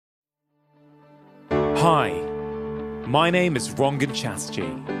Hi, my name is Rangan Chatterjee.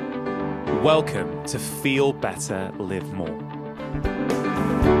 Welcome to Feel Better, Live More.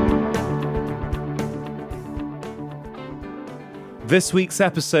 This week's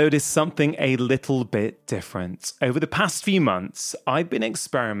episode is something a little bit different. Over the past few months, I've been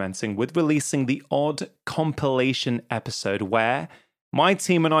experimenting with releasing the odd compilation episode where my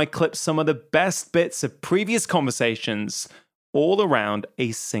team and I clip some of the best bits of previous conversations all around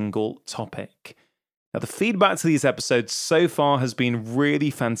a single topic. Now, the feedback to these episodes so far has been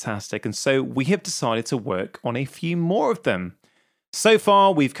really fantastic, and so we have decided to work on a few more of them. So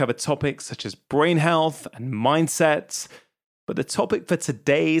far, we've covered topics such as brain health and mindset, but the topic for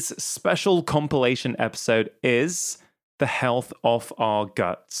today's special compilation episode is the health of our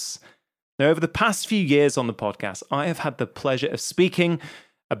guts. Now, over the past few years on the podcast, I have had the pleasure of speaking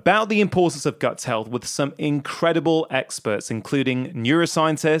about the importance of gut health with some incredible experts, including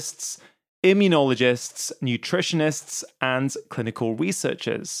neuroscientists, immunologists, nutritionists, and clinical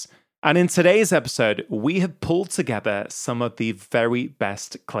researchers. And in today's episode, we have pulled together some of the very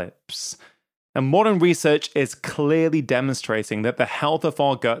best clips. And modern research is clearly demonstrating that the health of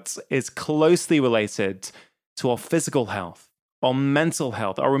our guts is closely related to our physical health, our mental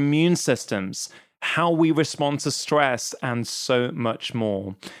health, our immune systems, how we respond to stress, and so much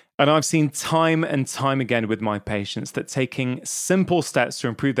more. And I've seen time and time again with my patients that taking simple steps to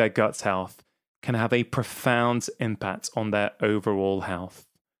improve their gut health can have a profound impact on their overall health.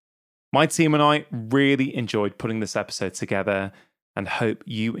 My team and I really enjoyed putting this episode together and hope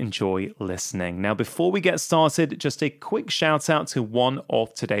you enjoy listening. Now, before we get started, just a quick shout out to one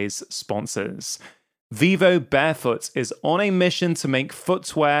of today's sponsors. Vivo Barefoot is on a mission to make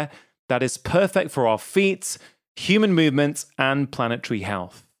footwear that is perfect for our feet, human movement, and planetary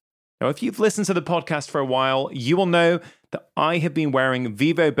health. Now, if you've listened to the podcast for a while, you will know that I have been wearing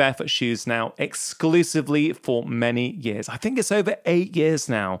Vivo Barefoot shoes now exclusively for many years. I think it's over 8 years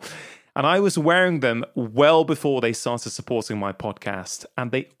now. And I was wearing them well before they started supporting my podcast.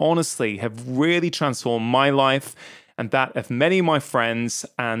 And they honestly have really transformed my life and that of many of my friends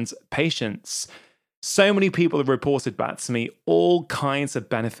and patients. So many people have reported back to me all kinds of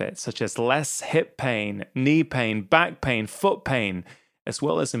benefits, such as less hip pain, knee pain, back pain, foot pain, as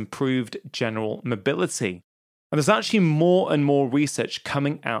well as improved general mobility. And there's actually more and more research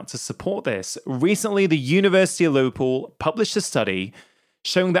coming out to support this. Recently, the University of Liverpool published a study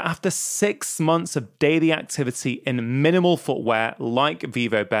showing that after 6 months of daily activity in minimal footwear like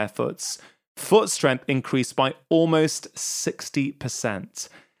Vivo Barefoot's, foot strength increased by almost 60%.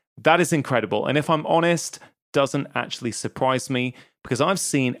 That is incredible. And if I'm honest, doesn't actually surprise me because I've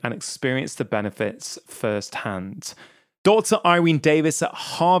seen and experienced the benefits firsthand. Dr. Irene Davis at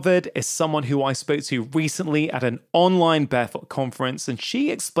Harvard is someone who I spoke to recently at an online barefoot conference, and she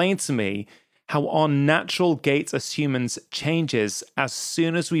explained to me how our natural gait as humans changes as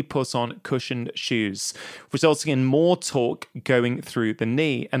soon as we put on cushioned shoes, resulting in more torque going through the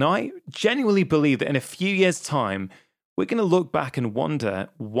knee. And I genuinely believe that in a few years' time, we're going to look back and wonder,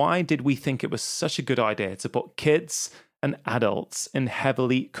 why did we think it was such a good idea to put kids and adults in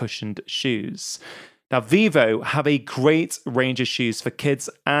heavily cushioned shoes? Now, Vivo have a great range of shoes for kids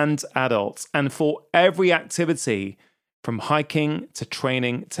and adults, and for every activity, from hiking to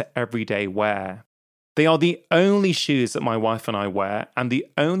training to everyday wear. They are the only shoes that my wife and I wear, and the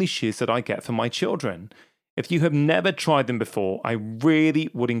only shoes that I get for my children. If you have never tried them before, I really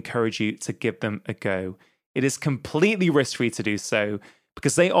would encourage you to give them a go. It is completely risk-free to do so,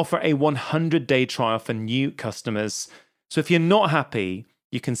 because they offer a 100-day trial for new customers. So if you're not happy,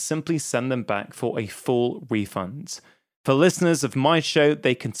 you can simply send them back for a full refund. For listeners of my show,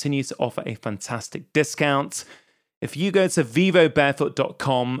 they continue to offer a fantastic discount. If you go to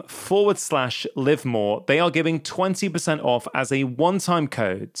vivobarefoot.com/livemore, they are giving 20% off as a one-time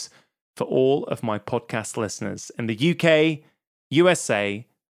code for all of my podcast listeners in the UK, USA,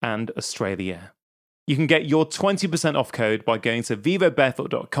 and Australia. You can get your 20% off code by going to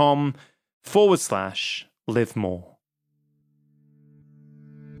vivobarefoot.com/livemore.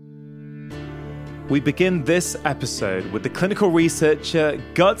 We begin this episode with the clinical researcher,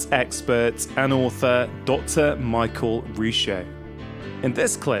 gut expert, and author, Dr. Michael Ruscio. In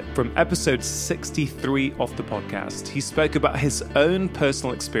this clip from episode 63 of the podcast, he spoke about his own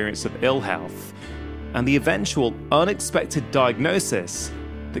personal experience of ill health and the eventual unexpected diagnosis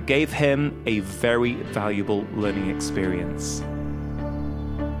that gave him a very valuable learning experience.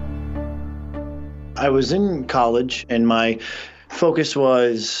 I was in college and my focus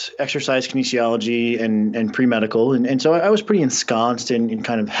was exercise kinesiology and pre-medical. And so I was pretty ensconced in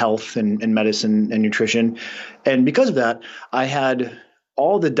kind of health and medicine and nutrition. And because of that, I had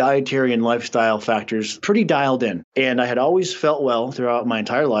all the dietary and lifestyle factors pretty dialed in. And I had always felt well throughout my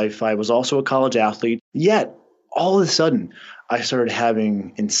entire life. I was also a college athlete. Yet, all of a sudden, I started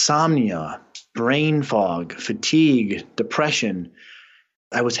having insomnia, brain fog, fatigue, depression.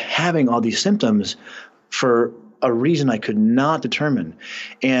 I was having all these symptoms for a reason I could not determine.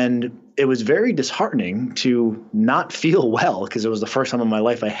 And it was very disheartening to not feel well because it was the first time in my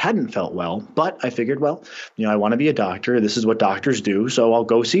life I hadn't felt well. But I figured, well, I want to be a doctor. This is what doctors do. So I'll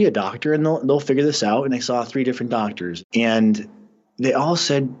go see a doctor and they'll figure this out. And I saw 3 different doctors. And they all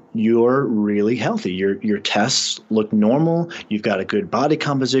said, you're really healthy. Your tests look normal. You've got a good body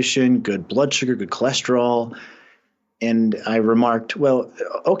composition, good blood sugar, good cholesterol. And I remarked, well,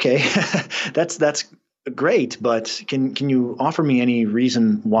 okay, that's great, but can you offer me any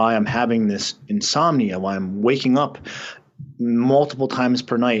reason why I'm having this insomnia, why I'm waking up multiple times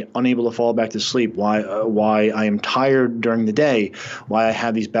per night, unable to fall back to sleep, why I am tired during the day, why I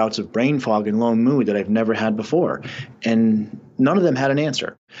have these bouts of brain fog and low mood that I've never had before? And none of them had an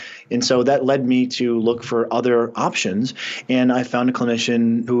answer. And so that led me to look for other options. And I found a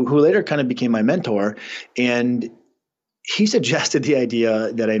clinician who later kind of became my mentor. And he suggested the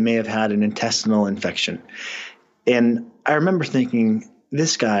idea that I may have had an intestinal infection. And I remember thinking,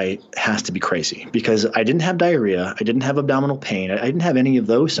 this guy has to be crazy because I didn't have diarrhea. I didn't have abdominal pain. I didn't have any of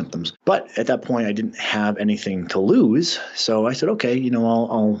those symptoms. But at that point, I didn't have anything to lose. So I said, okay,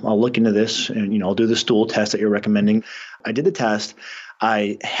 I'll look into this and, I'll do the stool test that you're recommending. I did the test.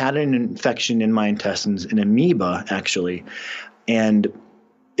 I had an infection in my intestines, an amoeba, actually. And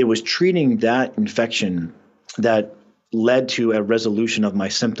it was treating that infection that led to a resolution of my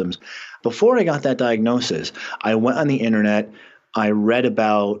symptoms. Before I got that diagnosis, I went on the internet. I read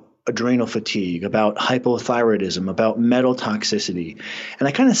about adrenal fatigue, about hypothyroidism, about metal toxicity. And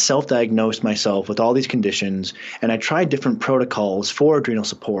I kind of self-diagnosed myself with all these conditions. And I tried different protocols for adrenal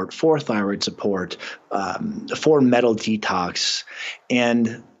support, for thyroid support, for metal detox.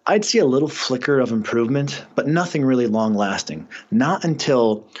 And I'd see a little flicker of improvement, but nothing really long lasting. Not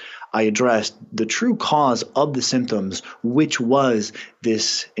until I addressed the true cause of the symptoms, which was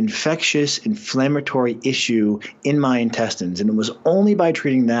this infectious, inflammatory issue in my intestines. And it was only by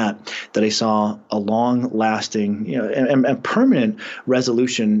treating that I saw a long-lasting, and permanent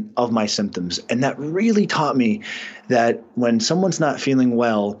resolution of my symptoms. And that really taught me that when someone's not feeling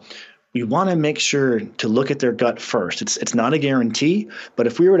well, we want to make sure to look at their gut first. It's not a guarantee, but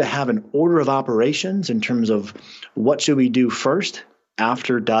if we were to have an order of operations in terms of what should we do first,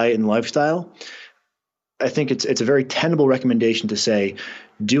 after diet and lifestyle, I think it's a very tenable recommendation to say,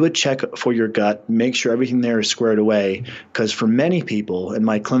 do a check for your gut, make sure everything there is squared away. Because for many people, and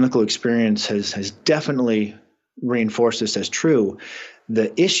my clinical experience has definitely reinforced this as true,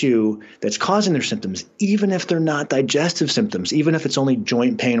 the issue that's causing their symptoms, even if they're not digestive symptoms, even if it's only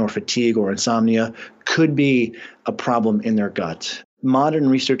joint pain or fatigue or insomnia, could be a problem in their gut. Modern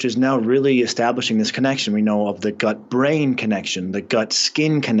research is now really establishing this connection. We know of the gut-brain connection, the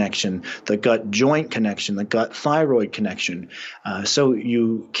gut-skin connection, the gut-joint connection, the gut-thyroid connection. So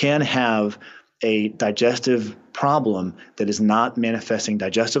you can have a digestive problem that is not manifesting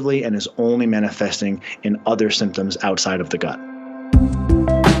digestively and is only manifesting in other symptoms outside of the gut.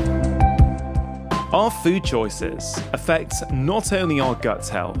 Our food choices affect not only our gut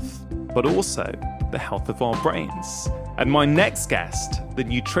health, but also the health of our brains. And my next guest, the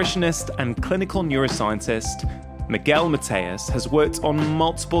nutritionist and clinical neuroscientist, Miguel Mateus, has worked on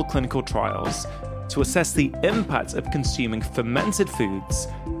multiple clinical trials to assess the impact of consuming fermented foods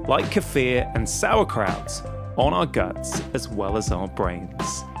like kefir and sauerkraut on our guts as well as our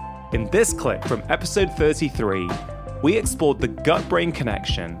brains. In this clip from episode 33, we explored the gut-brain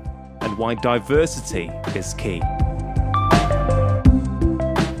connection and why diversity is key.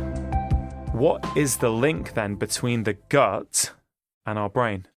 What is the link then between the gut and our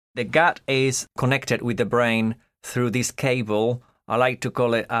brain? The gut is connected with the brain through this cable. I like to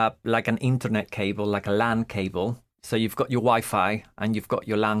call it like an internet cable, like a LAN cable. So you've got your Wi-Fi and you've got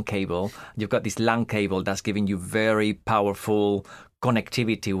your LAN cable. You've got this LAN cable that's giving you very powerful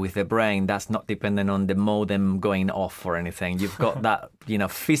connectivity with the brain that's not dependent on the modem going off or anything. You've got that,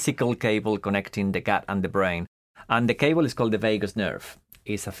 physical cable connecting the gut and the brain. And the cable is called the vagus nerve.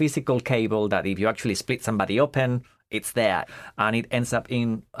 It's a physical cable that if you actually split somebody open, it's there. And it ends up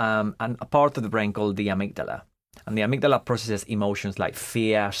in a part of the brain called the amygdala. And the amygdala processes emotions like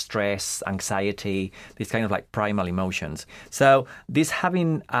fear, stress, anxiety, these kind of like primal emotions. So this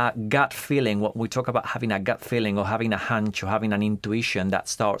having a gut feeling, what we talk about having a gut feeling or having a hunch or having an intuition that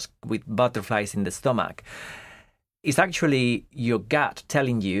starts with butterflies in the stomach, is actually your gut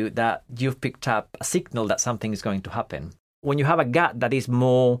telling you that you've picked up a signal that something is going to happen. When you have a gut that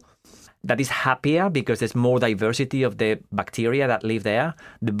is happier because there's more diversity of the bacteria that live there,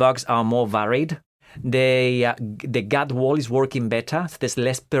 the bugs are more varied. The gut wall is working better. So there's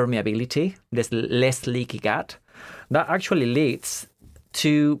less permeability. There's less leaky gut. That actually leads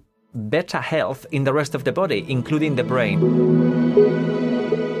to better health in the rest of the body, including the brain.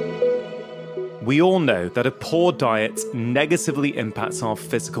 We all know that a poor diet negatively impacts our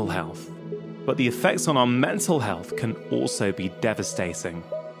physical health, but the effects on our mental health can also be devastating.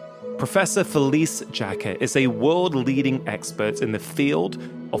 Professor Felice Jacka is a world-leading expert in the field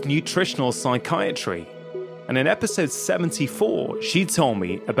of nutritional psychiatry. And in episode 74, she told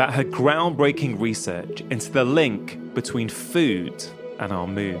me about her groundbreaking research into the link between food and our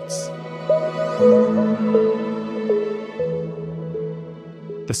moods.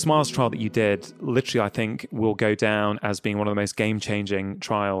 The SMILES trial that you did, literally, I think, will go down as being one of the most game-changing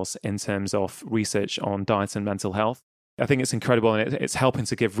trials in terms of research on diet and mental health. I think it's incredible, and it's helping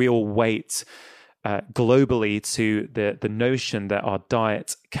to give real weight globally to the notion that our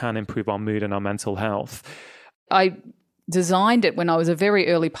diet can improve our mood and our mental health. I designed it when I was a very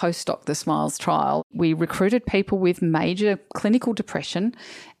early postdoc, the SMILES trial. We recruited people with major clinical depression,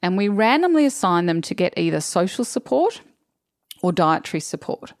 and we randomly assigned them to get either social support or dietary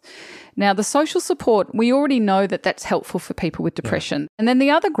support. Now, the social support, we already know that that's helpful for people with depression. Yeah. And then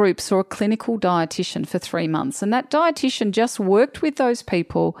the other group saw a clinical dietitian for 3 months, and that dietitian just worked with those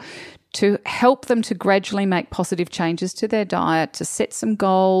people to help them to gradually make positive changes to their diet, to set some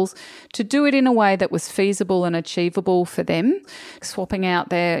goals, to do it in a way that was feasible and achievable for them, swapping out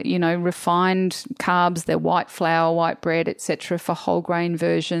their, refined carbs, their white flour, white bread, etc., for whole grain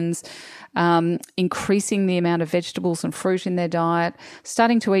versions, increasing the amount of vegetables and fruit in their diet,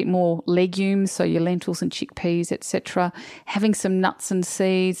 starting to eat more legumes, so your lentils and chickpeas, etc., having some nuts and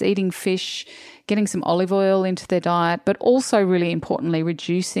seeds, eating fish, getting some olive oil into their diet, but also really importantly,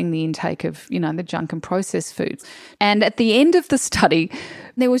 reducing the intake of, the junk and processed foods. And at the end of the study,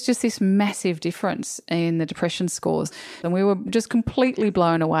 there was just this massive difference in the depression scores. And we were just completely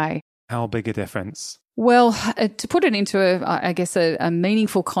blown away. How big a difference? Well, to put it into a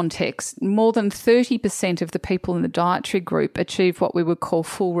meaningful context, more than 30% of the people in the dietary group achieved what we would call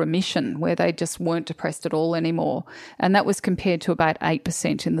full remission, where they just weren't depressed at all anymore. And that was compared to about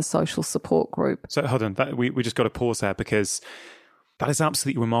 8% in the social support group. So hold on, we just got to pause there, because that is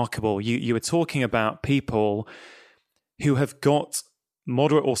absolutely remarkable. You were talking about people who have got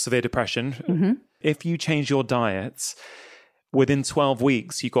moderate or severe depression. Mm-hmm. If you change your diet, within 12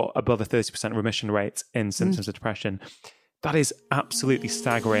 weeks, you got above a 30% remission rate in symptoms of depression. That is absolutely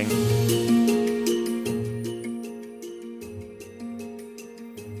staggering.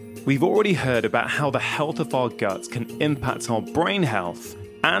 We've already heard about how the health of our guts can impact our brain health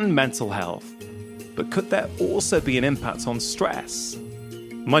and mental health. But could there also be an impact on stress?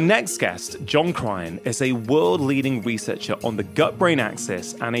 My next guest, John Cryan, is a world-leading researcher on the gut-brain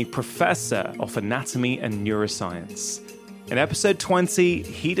axis and a professor of anatomy and neuroscience. In episode 20,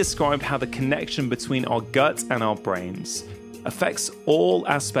 he described how the connection between our gut and our brains affects all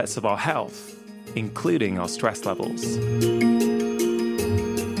aspects of our health, including our stress levels.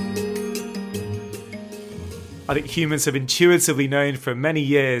 I think humans have intuitively known for many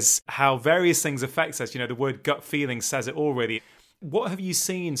years how various things affect us. The word gut feeling says it all, really. What have you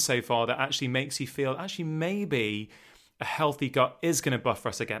seen so far that actually makes you feel, maybe a healthy gut is going to buffer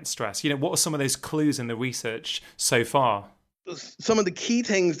us against stress? What are some of those clues in the research so far? Some of the key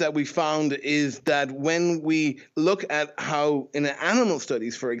things that we found is that when we look at how, in animal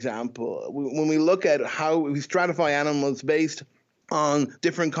studies, for example, when we look at how we stratify animals based on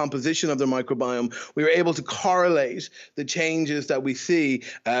different composition of their microbiome, we were able to correlate the changes that we see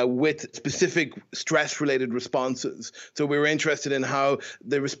with specific stress-related responses. So we were interested in how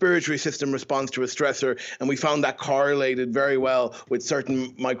the respiratory system responds to a stressor, and we found that correlated very well with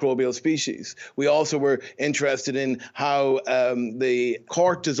certain microbial species. We also were interested in how the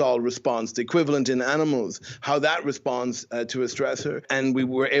cortisol response, the equivalent in animals, how that responds to a stressor, and we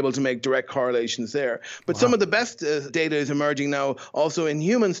were able to make direct correlations there. But some of the best data is emerging now also in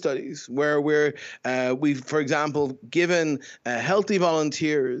human studies, where we've, for example, given healthy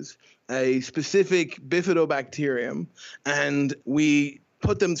volunteers a specific bifidobacterium, and we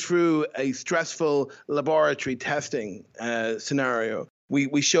put them through a stressful laboratory testing scenario.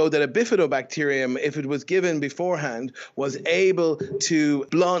 We showed that a bifidobacterium, if it was given beforehand, was able to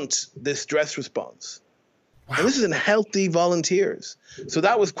blunt this stress response. Wow. And this is in healthy volunteers. So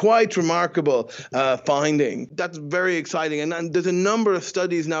that was quite remarkable finding. That's very exciting. And there's a number of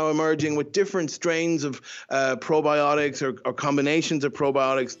studies now emerging with different strains of probiotics or combinations of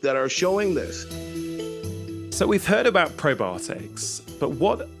probiotics that are showing this. So we've heard about probiotics, but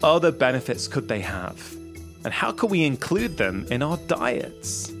what other benefits could they have? And how can we include them in our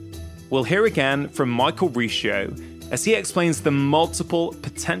diets? We'll hear again from Michael Riccio as he explains the multiple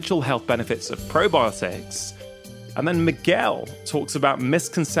potential health benefits of probiotics. And then Miguel talks about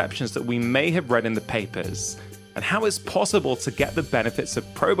misconceptions that we may have read in the papers and how it's possible to get the benefits of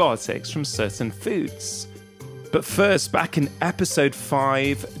probiotics from certain foods. But first, back in episode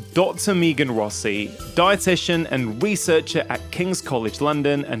 5, Dr. Megan Rossi, dietitian and researcher at King's College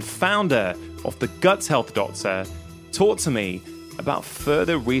London and founder of the Gut Health Doctor, talked to me about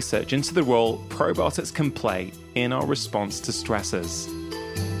further research into the role probiotics can play in our response to stressors.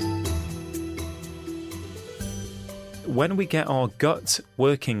 When we get our gut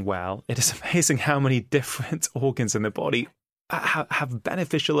working well, it is amazing how many different organs in the body have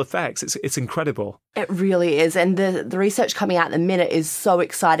beneficial effects. It's incredible. It really is. And the research coming out at the minute is so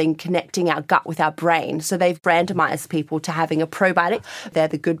exciting, connecting our gut with our brain. So they've randomized people to having a probiotic, they're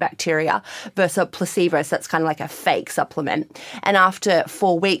the good bacteria, versus a placebo, so that's kind of like a fake supplement. And after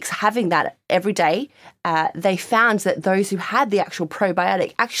 4 weeks having that every day, they found that those who had the actual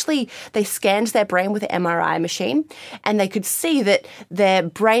probiotic, actually they scanned their brain with an MRI machine and they could see that their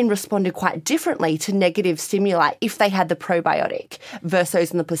brain responded quite differently to negative stimuli if they had the probiotic versus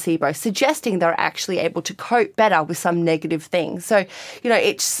those in the placebo, suggesting they're actually able to cope better with some negative things. So,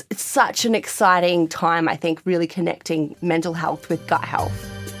 it's such an exciting time, I think, really connecting mental health with gut health.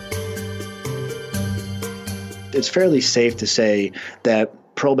 It's fairly safe to say that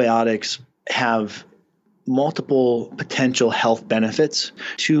probiotics have multiple potential health benefits.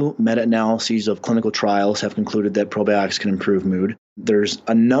 2 meta-analyses of clinical trials have concluded that probiotics can improve mood. There's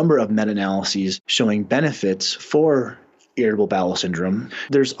a number of meta-analyses showing benefits for irritable bowel syndrome.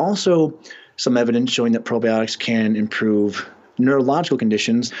 There's also some evidence showing that probiotics can improve neurological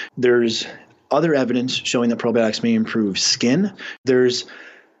conditions. There's other evidence showing that probiotics may improve skin. There's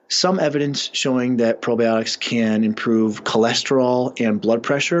some evidence showing that probiotics can improve cholesterol and blood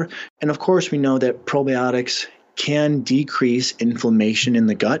pressure. And of course, we know that probiotics can decrease inflammation in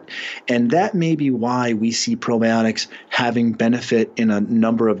the gut. And that may be why we see probiotics having benefit in a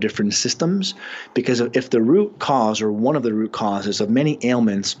number of different systems. Because if the root cause or one of the root causes of many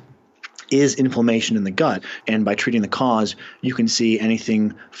ailments is inflammation in the gut, and by treating the cause, you can see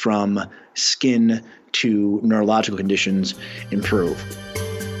anything from skin to neurological conditions improve.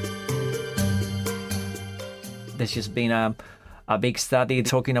 There's just been a big study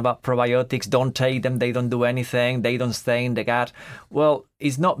talking about probiotics. Don't take them. They don't do anything. They don't stay in the gut. Well,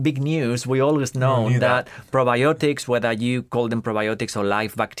 it's not big news. We always know that probiotics, whether you call them probiotics or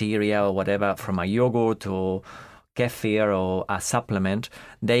live bacteria or whatever from a yogurt or kefir or a supplement,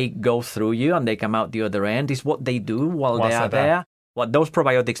 they go through you and they come out the other end. Is what they do while they are there. What those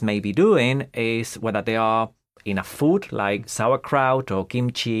probiotics may be doing is whether they are in a food like sauerkraut or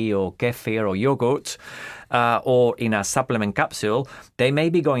kimchi or kefir or yogurt, or in a supplement capsule, they may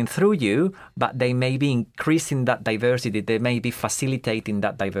be going through you, but they may be increasing that diversity. They may be facilitating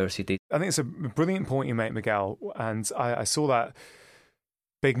that diversity. I think it's a brilliant point you make, Miguel. And I saw that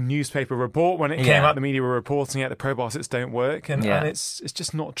big newspaper report when it came out. The media were reporting it. The probiotics don't work, and it's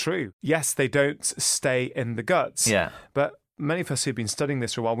just not true. Yes, they don't stay in the guts. But many of us who've been studying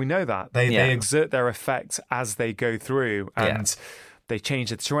this for a while, we know that they exert their effect as they go through, and they change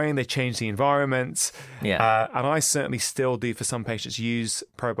the terrain, they change the environment. And I certainly still do, for some patients, use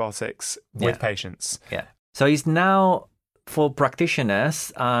probiotics with patients. So it's now for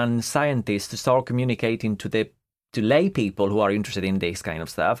practitioners and scientists to start communicating to lay people who are interested in this kind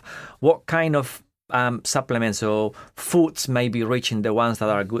of stuff, what kind of supplements or foods may be reaching the ones that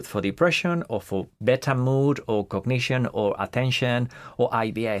are good for depression or for better mood or cognition or attention or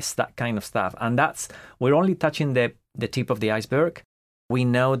IBS, that kind of stuff. And we're only touching the tip of the iceberg. We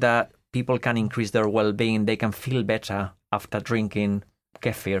know that people can increase their well-being. They can feel better after drinking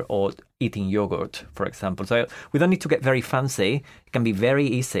kefir or eating yogurt, for example. So we don't need to get very fancy. It can be very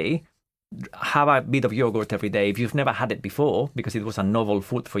easy. Have a bit of yogurt every day. If you've never had it before, because it was a novel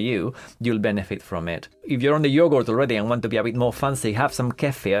food for you, you'll benefit from it. If you're on the yogurt already and want to be a bit more fancy, have some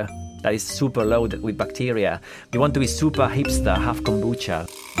kefir that is super loaded with bacteria. If you want to be super hipster, have kombucha.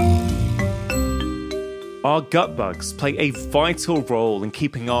 Our gut bugs play a vital role in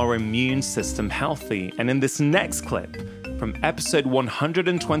keeping our immune system healthy. And in this next clip from episode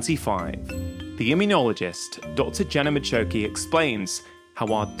 125, the immunologist, Dr. Jenna Machoki, explains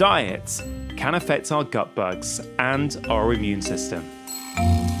how our diets can affect our gut bugs and our immune system.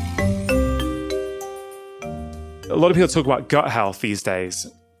 A lot of people talk about gut health these days,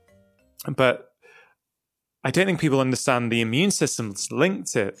 but I don't think people understand the immune system's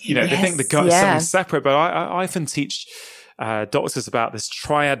linked to it. They think the gut is yeah. something separate, but I often teach doctors about this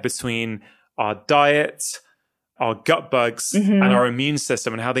triad between our diet, our gut bugs, and our immune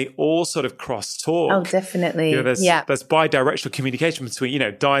system, and how they all sort of cross-talk. Oh, definitely. There's bi-directional communication between,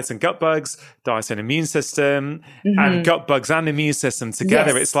 diet and gut bugs, diet and immune system, and gut bugs and immune system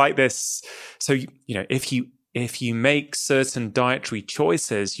together. Yes. It's like this. So, if you make certain dietary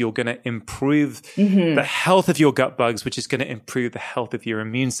choices, you're going to improve the health of your gut bugs, which is going to improve the health of your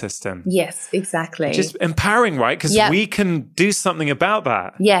immune system. Yes, exactly. Just empowering, right? Because we can do something about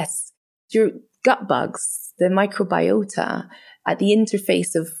that. Yes. Your gut bugs, the microbiota at the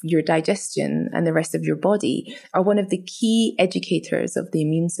interface of your digestion and the rest of your body, are one of the key educators of the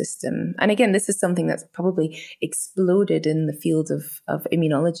immune system. And again, this is something that's probably exploded in the field of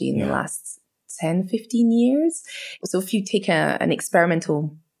immunology in the last 10, 15 years. So if you take an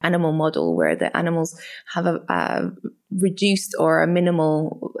experimental animal model where the animals have a reduced or a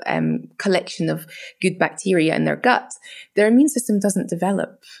minimal collection of good bacteria in their gut, their immune system doesn't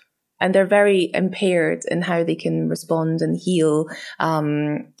develop. And they're very impaired in how they can respond and heal.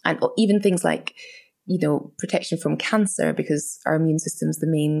 And even things like, protection from cancer, because our immune system is the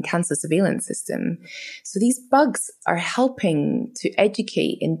main cancer surveillance system. So these bugs are helping to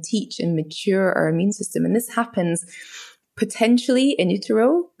educate and teach and mature our immune system. And this happens potentially in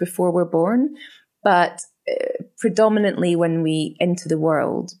utero before we're born, but predominantly when we enter the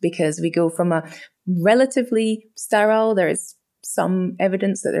world, because we go from a relatively sterile, there is some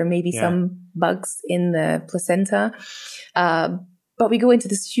evidence that there may be some bugs in the placenta, but we go into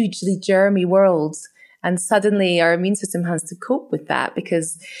this hugely germy world, and suddenly our immune system has to cope with that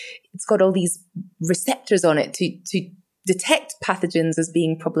because it's got all these receptors on it to detect pathogens as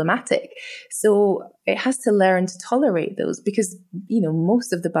being problematic. So it has to learn to tolerate those because,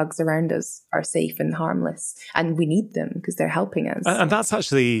 most of the bugs around us are safe and harmless, and we need them because they're helping us. And that's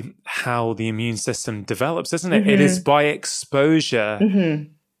actually how the immune system develops, isn't it? It is by exposure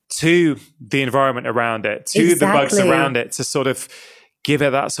to the environment around it, to the bugs around it, to sort of give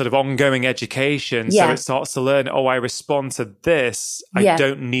it that sort of ongoing education. So it starts to learn, I respond to this. I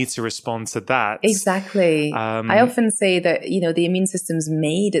don't need to respond to that. Exactly. I often say that, the immune system's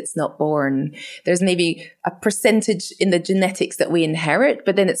made, it's not born. There's maybe a percentage in the genetics that we inherit,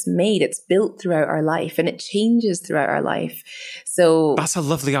 but then it's made, it's built throughout our life, and it changes throughout our life. So that's a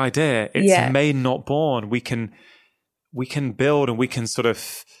lovely idea. It's made, not born. We can build and we can sort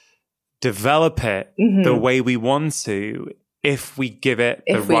of develop it the way we want to, if we give it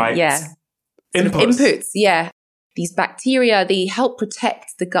the right inputs. These bacteria, they help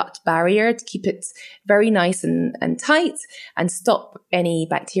protect the gut barrier to keep it very nice and tight and stop any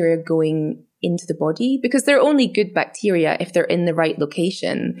bacteria going into the body, because they're only good bacteria if they're in the right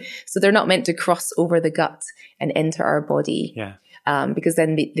location. So they're not meant to cross over the gut and enter our body. Because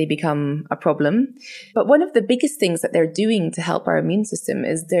then they become a problem. But one of the biggest things that they're doing to help our immune system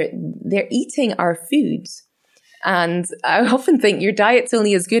is they're eating our foods. And I often think your diet's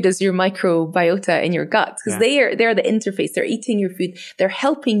only as good as your microbiota in your gut, because they're the interface. They're eating your food. They're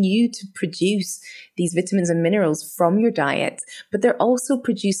helping you to produce these vitamins and minerals from your diet, but they're also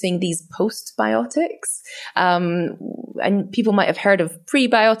producing these postbiotics. And people might have heard of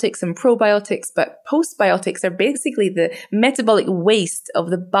prebiotics and probiotics, but postbiotics are basically the metabolic waste of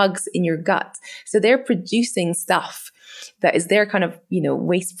the bugs in your gut. So they're producing stuff that is their kind of,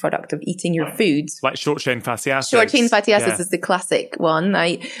 waste product of eating your food. Like short-chain fatty acids. Short-chain fatty acids is the classic one.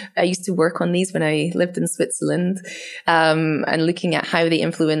 I used to work on these when I lived in Switzerland, and looking at how they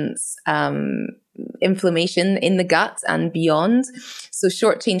influence inflammation in the gut and beyond. So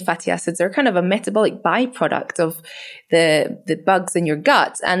short-chain fatty acids are kind of a metabolic byproduct of the bugs in your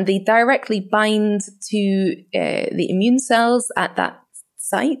gut, and they directly bind to the immune cells at that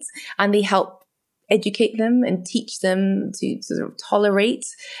site, and they help educate them and teach them to sort of tolerate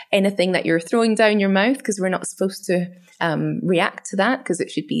anything that you're throwing down your mouth, because we're not supposed to react to that, because it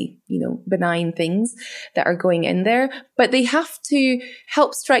should be, benign things that are going in there. But they have to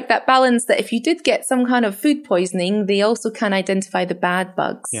help strike that balance that if you did get some kind of food poisoning, they also can identify the bad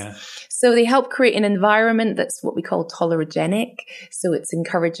bugs. So they help create an environment that's what we call tolerogenic. So it's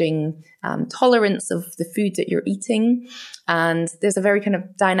encouraging tolerance of the food that you're eating. And there's a very kind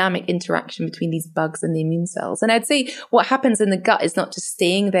of dynamic interaction between these bugs and the immune cells. And I'd say what happens in the gut is not just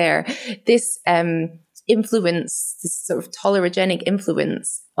staying there. This influence, this sort of tolerogenic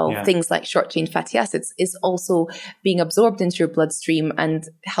influence of things like short-chain fatty acids is also being absorbed into your bloodstream and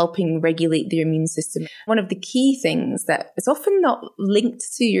helping regulate the immune system. One of the key things that is often not linked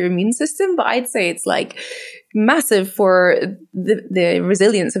to your immune system, but I'd say it's like massive for the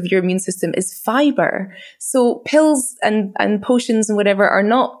resilience of your immune system, is fiber. So pills and potions and whatever are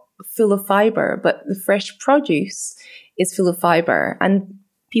not full of fiber, but the fresh produce is full of fiber. And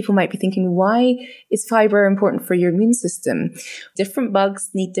people might be thinking, why is fiber important for your immune system? Different bugs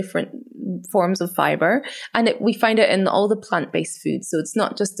need different forms of fiber, and we find it in all the plant-based foods. So it's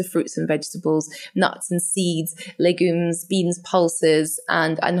not just the fruits and vegetables, nuts and seeds, legumes, beans, pulses,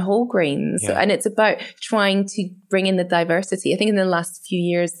 and whole grains. Yeah. And it's about trying to bring in the diversity. I think in the last few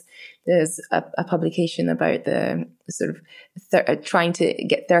years, there's a publication about the sort of trying to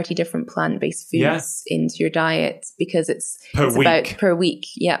get 30 different plant-based foods into your diet, because it's about per week.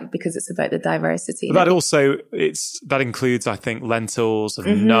 Yeah, because it's about the diversity. But that includes, I think, lentils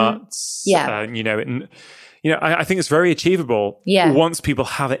and nuts. Yeah. I think it's very achievable. Yeah. Once people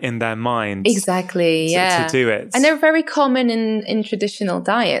have it in their minds. Exactly. To do it. And they're very common in traditional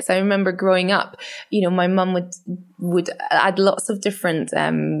diets. I remember growing up, my mum would add lots of different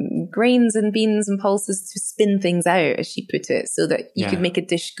grains and beans and pulses to spin things out, as she put it, so that you could make a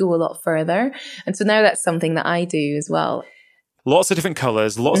dish go a lot further. And so now that's something that I do as well. Lots of different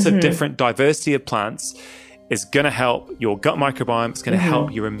colors, lots of different diversity of plants is going to help your gut microbiome. It's going to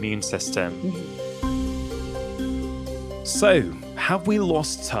help your immune system. So, have we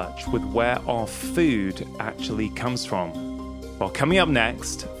lost touch with where our food actually comes from? Well, coming up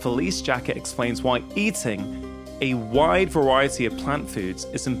next, Felice Jacka explains why eating a wide variety of plant foods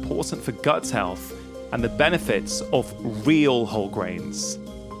is important for gut health and the benefits of real whole grains.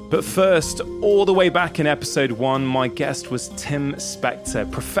 But first, all the way back in episode 1, my guest was Tim Spector,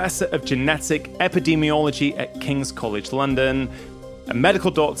 Professor of Genetic Epidemiology at King's College London, a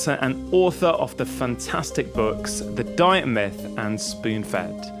medical doctor and author of the fantastic books The Diet Myth and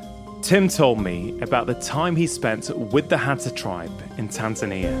Spoon-Fed. Tim told me about the time he spent with the Hadza tribe in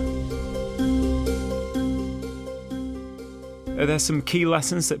Tanzania. Are there some key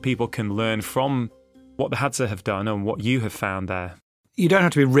lessons that people can learn from what the Hadza have done and what you have found there? You don't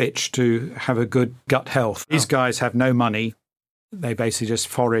have to be rich to have a good gut health. These guys have no money. They basically just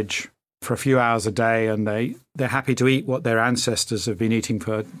forage for a few hours a day, and they're happy to eat what their ancestors have been eating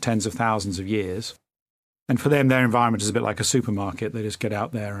for tens of thousands of years. And for them, their environment is a bit like a supermarket. They just get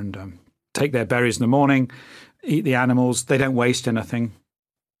out there and take their berries in the morning, eat the animals. They don't waste anything.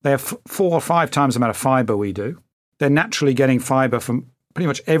 They have 4 or 5 times the amount of fiber we do. They're naturally getting fiber from pretty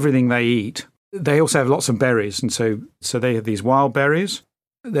much everything they eat. They also have lots of berries, and so they have these wild berries.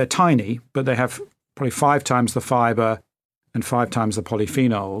 They're tiny, but they have probably 5 times the fiber and 5 times the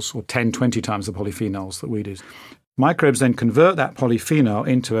polyphenols, or 10, 20 times the polyphenols that we do. Microbes then convert that polyphenol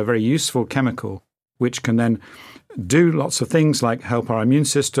into a very useful chemical, which can then do lots of things like help our immune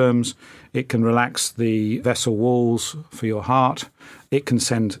systems. It can relax the vessel walls for your heart. It can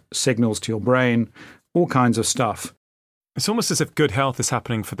send signals to your brain, all kinds of stuff. It's almost as if good health is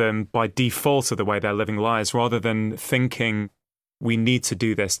happening for them by default of the way they're living lives, rather than thinking we need to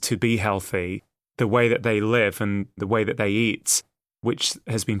do this to be healthy. The way that they live and the way that they eat, which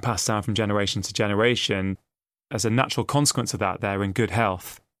has been passed down from generation to generation, as a natural consequence of that, they're in good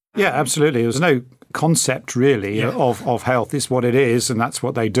health. Yeah, absolutely. There's no concept really of health. It's what it is, and that's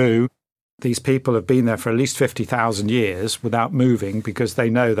what they do. These people have been there for at least 50,000 years without moving, because they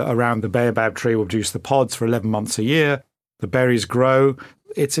know that around the baobab tree will produce the pods for 11 months a year. The berries grow.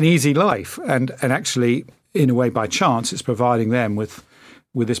 It's an easy life. And actually, in a way, by chance, it's providing them with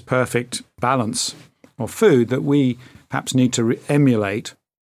this perfect balance of food that we perhaps need to emulate.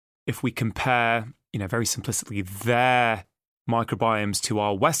 If we compare, very simplistically, their microbiomes to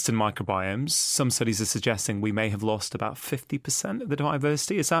our Western microbiomes, some studies are suggesting we may have lost about 50% of the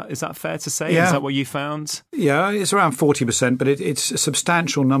diversity. Is that fair to say? Yeah. Is that what you found? Yeah, it's around 40%, but it's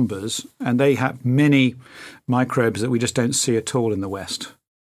substantial numbers, and they have many microbes that we just don't see at all in the West.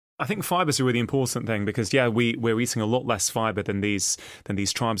 I think fibre is a really important thing because, we're eating a lot less fibre than these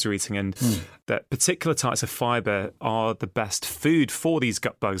tribes are eating, and that particular types of fibre are the best food for these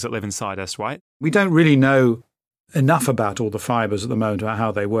gut bugs that live inside us, right? We don't really know enough about all the fibres at the moment, about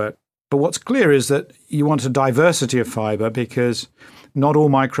how they work. But what's clear is that you want a diversity of fibre, because not all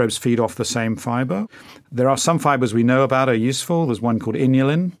microbes feed off the same fibre. There are some fibres we know about are useful. There's one called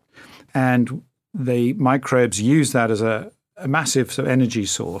inulin, and the microbes use that as a massive sort of energy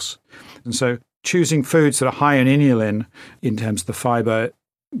source. And so choosing foods that are high in inulin in terms of the fibre,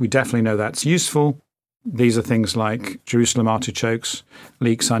 we definitely know that's useful. These are things like Jerusalem artichokes,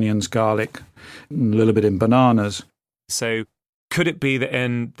 leeks, onions, garlic, and a little bit in bananas. So could it be that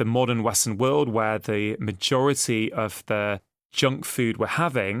in the modern Western world, where the majority of the junk food we're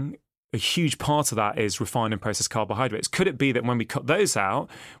having, a huge part of that is refined and processed carbohydrates, could it be that when we cut those out,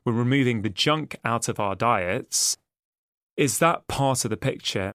 we're removing the junk out of our diets? Is that part of the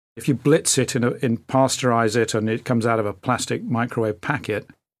picture? If you blitz it and pasteurize it and it comes out of a plastic microwave packet,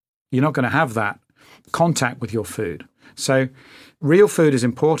 you're not going to have that contact with your food. So real food is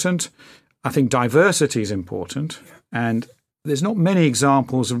important. I think diversity is important. And there's not many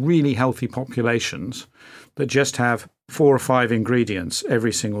examples of really healthy populations that just have 4 or 5 ingredients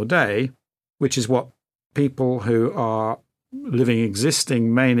every single day, which is what people who are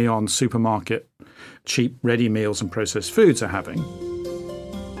existing mainly on supermarket cheap ready meals and processed foods are having.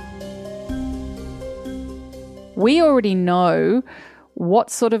 We already know what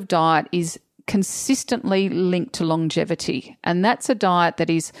sort of diet is consistently linked to longevity, and that's a diet that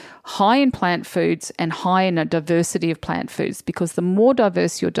is high in plant foods and high in a diversity of plant foods, because the more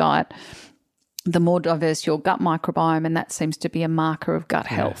diverse your diet, the more diverse your gut microbiome, and that seems to be a marker of gut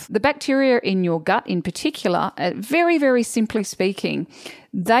health. The bacteria in your gut in particular, very, very simply speaking,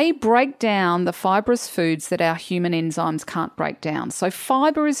 they break down the fibrous foods that our human enzymes can't break down. So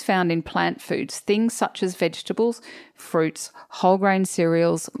fiber is found in plant foods, things such as vegetables, fruits, whole grain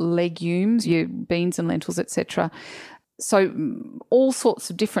cereals, legumes, your beans and lentils, etc. So all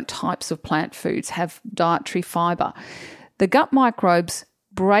sorts of different types of plant foods have dietary fiber. The gut microbes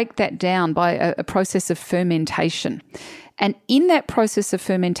break that down by a process of fermentation. And in that process of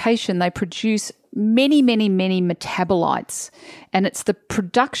fermentation, they produce many, many, many metabolites. And it's the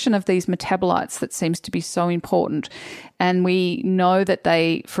production of these metabolites that seems to be so important. And we know that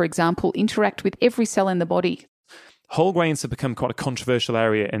they, for example, interact with every cell in the body. Whole grains have become quite a controversial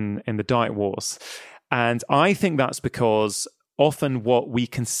area in the diet wars. And I think that's because often what we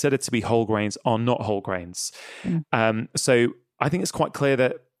consider to be whole grains are not whole grains. So I think it's quite clear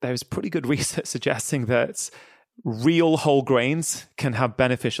that there's pretty good research suggesting that real whole grains can have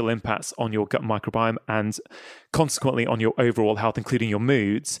beneficial impacts on your gut microbiome and consequently on your overall health, including your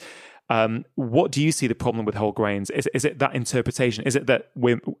moods. What do you see the problem with whole grains? Is it that interpretation? Is it that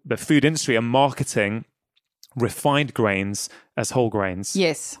the food industry are marketing refined grains as whole grains?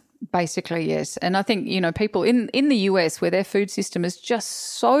 Yes. Basically, yes. And I think, people in the US where their food system is just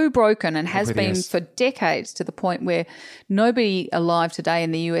so broken and has been for decades, to the point where nobody alive today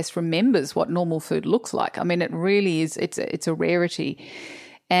in the US remembers what normal food looks like. I mean, it really is, it's a rarity.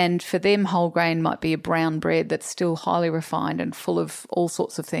 And for them, whole grain might be a brown bread that's still highly refined and full of all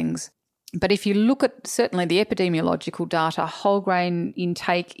sorts of things. But if you look at certainly the epidemiological data, whole grain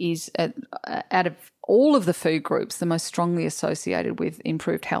intake is, out of all of the food groups, the most strongly associated with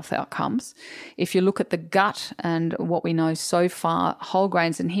improved health outcomes. If you look at the gut and what we know so far, whole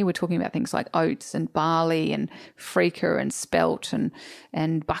grains, and here we're talking about things like oats and barley and freekeh and spelt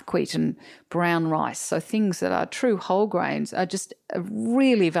and buckwheat and brown rice. So things that are true whole grains are just a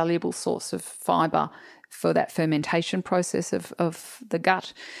really valuable source of fibre for that fermentation process of the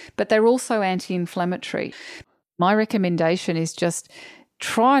gut. But they're also anti-inflammatory. My recommendation is just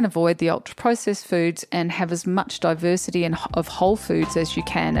try and avoid the ultra-processed foods and have as much diversity of whole foods as you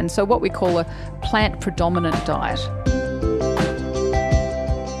can. And so what we call a plant-predominant diet.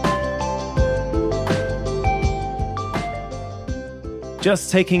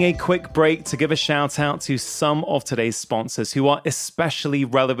 Just taking a quick break to give a shout out to some of today's sponsors who are especially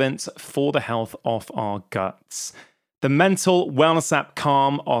relevant for the health of our guts. The mental wellness app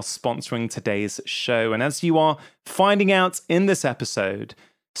Calm are sponsoring today's show. And as you are finding out in this episode,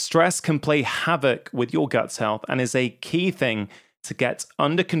 stress can play havoc with your gut health and is a key thing to get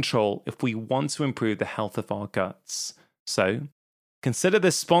under control if we want to improve the health of our guts. So consider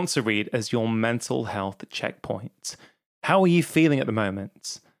this sponsor read as your mental health checkpoint. How are you feeling at the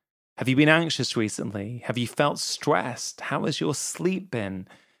moment? Have you been anxious recently? Have you felt stressed? How has your sleep been?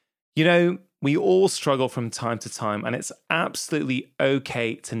 We all struggle from time to time, and it's absolutely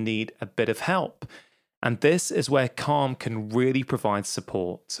okay to need a bit of help. And this is where Calm can really provide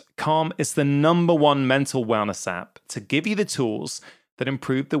support. Calm is the #1 mental wellness app to give you the tools that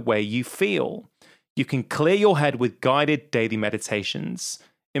improve the way you feel. You can clear your head with guided daily meditations,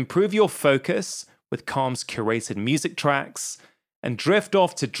 improve your focus with Calm's curated music tracks, and drift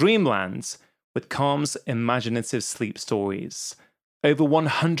off to dreamland with Calm's imaginative sleep stories. Over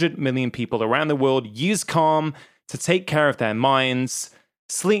 100 million people around the world use Calm to take care of their minds,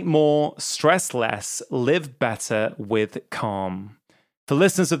 sleep more, stress less, live better with Calm. For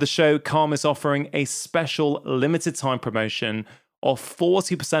listeners of the show, Calm is offering a special limited time promotion or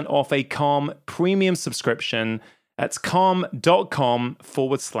 40% off a Calm premium subscription at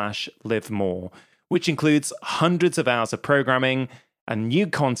calm.com/live more, which includes hundreds of hours of programming and new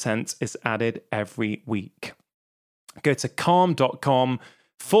content is added every week. Go to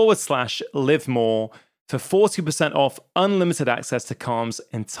calm.com/live more for 40% off unlimited access to Calm's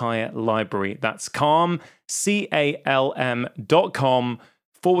entire library. That's Calm,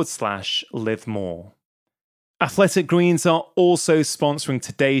 CALM.com/live more. Athletic Greens are also sponsoring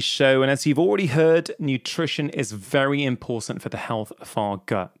today's show, and as you've already heard, nutrition is very important for the health of our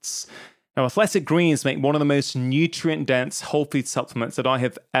guts. Now, Athletic Greens make one of the most nutrient-dense whole food supplements that I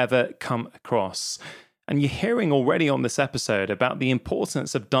have ever come across. And you're hearing already on this episode about the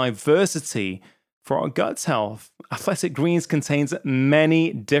importance of diversity for our gut health. Athletic Greens contains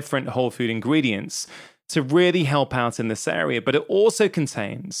many different whole food ingredients to really help out in this area, but it also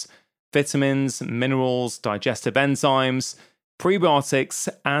contains vitamins, minerals, digestive enzymes, prebiotics,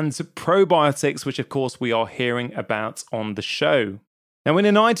 and probiotics, which of course we are hearing about on the show. Now, in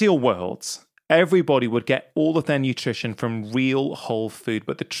an ideal world, everybody would get all of their nutrition from real whole food,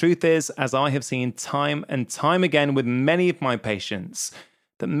 but the truth is, as I have seen time and time again with many of my patients,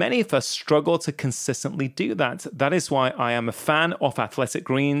 that many of us struggle to consistently do that. That is why I am a fan of Athletic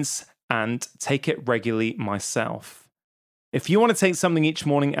Greens and take it regularly myself. If you want to take something each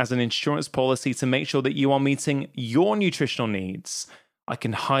morning as an insurance policy to make sure that you are meeting your nutritional needs, I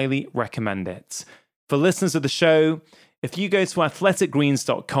can highly recommend it. For listeners of the show, if you go to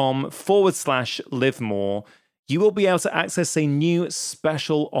athleticgreens.com/live more, you will be able to access a new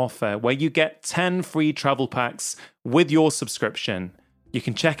special offer where you get 10 free travel packs with your subscription. You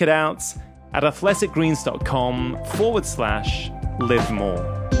can check it out at athleticgreens.com/live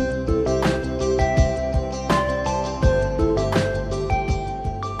more.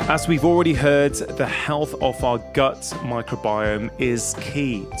 As we've already heard, the health of our gut microbiome is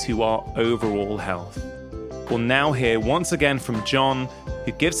key to our overall health. We'll now hear once again from John,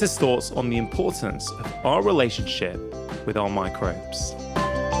 who gives his thoughts on the importance of our relationship with our microbes.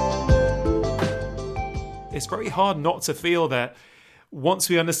 It's very hard not to feel that once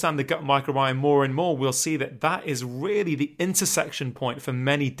we understand the gut microbiome more and more, we'll see that that is really the intersection point for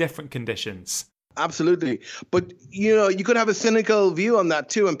many different conditions. Absolutely. But, you could have a cynical view on that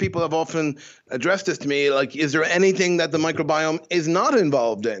too. And people have often addressed this to me, like, is there anything that the microbiome is not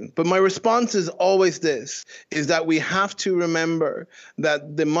involved in? But my response is always this, is that we have to remember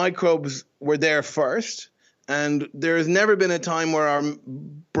that the microbes were there first. And there has never been a time where our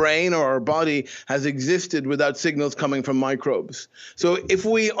brain or our body has existed without signals coming from microbes. So if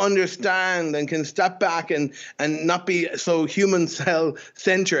we understand and can step back and not be so human cell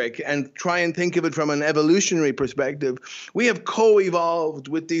centric and try and think of it from an evolutionary perspective, we have co-evolved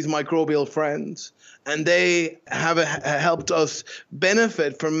with these microbial friends, and they have helped us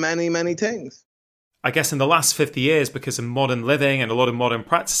benefit from many, many things. I guess in the last 50 years, because of modern living and a lot of modern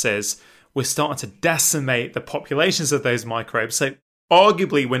practices, we're starting to decimate the populations of those microbes. So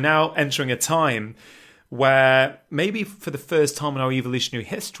arguably, we're now entering a time where maybe for the first time in our evolutionary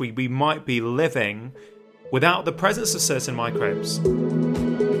history, we might be living without the presence of certain microbes.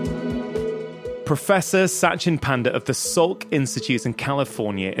 Professor Sachin Panda of the Salk Institute in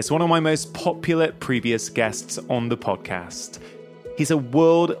California is one of my most popular previous guests on the podcast. He's a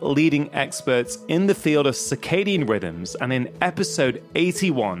world-leading expert in the field of circadian rhythms, and in episode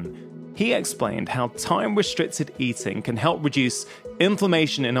 81, he explained how time-restricted eating can help reduce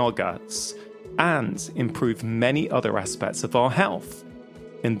inflammation in our guts and improve many other aspects of our health.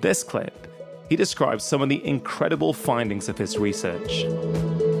 In this clip, he describes some of the incredible findings of his research.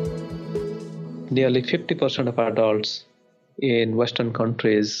 Nearly 50% of adults in Western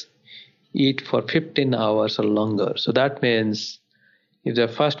countries eat for 15 hours or longer. So that means if their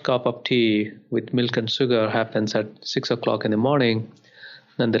first cup of tea with milk and sugar happens at 6 o'clock in the morning,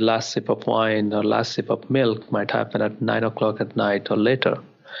 then the last sip of wine or last sip of milk might happen at 9 o'clock at night or later.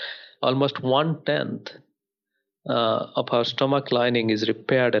 Almost 1/10 of our stomach lining is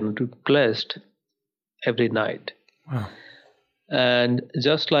repaired and replaced every night. Wow. And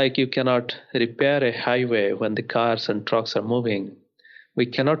just like you cannot repair a highway when the cars and trucks are moving, we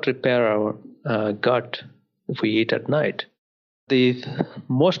cannot repair our gut if we eat at night. The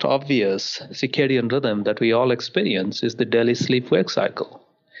most obvious circadian rhythm that we all experience is the daily sleep-wake cycle.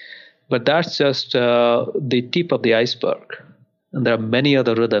 But that's just the tip of the iceberg. And there are many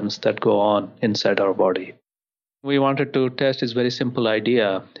other rhythms that go on inside our body. We wanted to test this very simple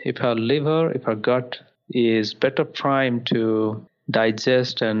idea. If our liver, if our gut is better primed to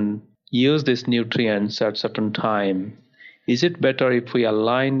digest and use these nutrients at certain time, is it better if we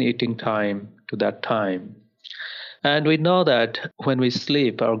align eating time to that time? And we know that when we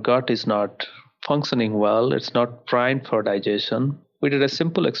sleep, our gut is not functioning well. It's not primed for digestion. We did a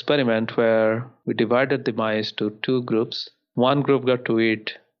simple experiment where we divided the mice to two groups. One group got to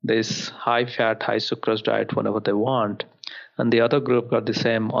eat this high-fat, high-sucrose diet whenever they want, and the other group got the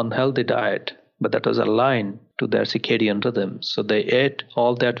same unhealthy diet, but that was aligned to their circadian rhythm. So they ate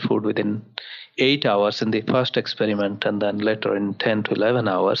all that food within 8 hours in the first experiment, and then later in 10 to 11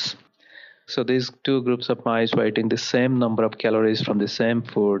 hours. So these two groups of mice were eating the same number of calories from the same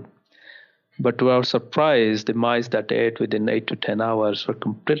food. But to our surprise, the mice that ate within 8 to 10 hours were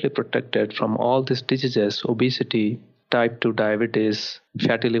completely protected from all these diseases: obesity, type 2 diabetes,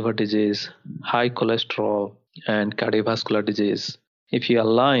 fatty liver disease, high cholesterol, and cardiovascular disease. If you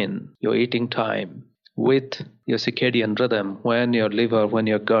align your eating time with your circadian rhythm, when your liver, when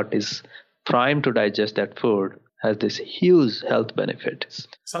your gut is primed to digest that food, has this huge health benefits.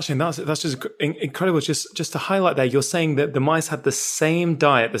 So actually, that's just incredible. Just to highlight there, you're saying that the mice had the same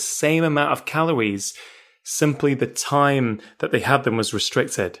diet, the same amount of calories, simply the time that they had them was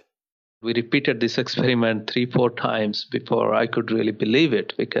restricted. We repeated this experiment 3-4 times before I could really believe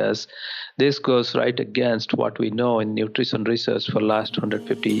it, because this goes right against what we know in nutrition research for the last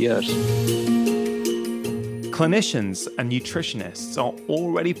 150 years. Clinicians and nutritionists are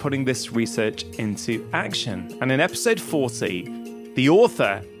already putting this research into action. And in episode 40, the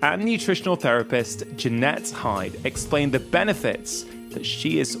author and nutritional therapist Jeanette Hyde explained the benefits that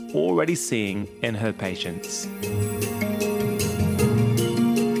she is already seeing in her patients.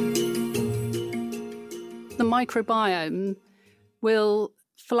 The microbiome will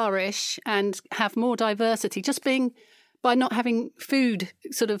flourish and have more diversity just by not having food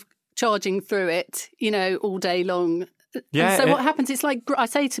sort of charging through it, all day long. Yeah. And so what happens, it's like, I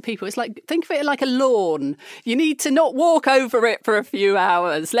say to people, it's like, think of it like a lawn. You need to not walk over it for a few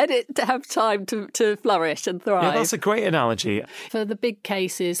hours. Let it have time to flourish and thrive. Yeah, that's a great analogy. For the big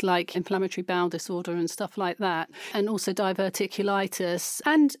cases like inflammatory bowel disorder and stuff like that, and also diverticulitis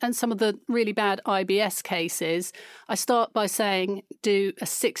and some of the really bad IBS cases, I start by saying do a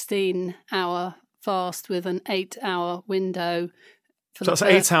 16-hour fast with an 8-hour window. So that's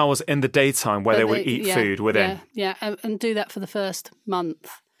 8 hours in the daytime where they would eat food within. Yeah, and do that for the first month.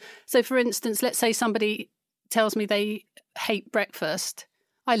 So, for instance, let's say somebody tells me they hate breakfast.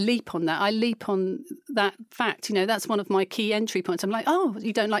 I leap on that. I leap on that fact. That's one of my key entry points. I'm like, oh,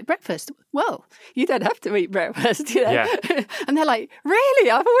 you don't like breakfast? Well, you don't have to eat breakfast, Yeah. And they're like,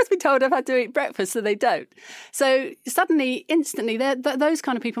 really? I've always been told I've had to eat breakfast, so they don't. So suddenly, instantly, those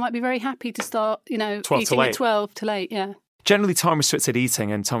kind of people might be very happy to start, eating at 12 till 8, yeah. Generally, time-restricted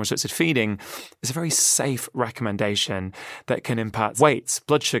eating and time-restricted feeding is a very safe recommendation that can impact weight,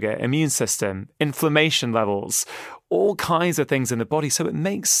 blood sugar, immune system, inflammation levels, all kinds of things in the body. So it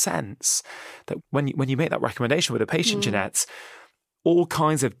makes sense that when you make that recommendation with a patient, Jeanette, all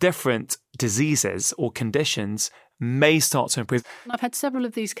kinds of different diseases or conditions may start to improve. I've had several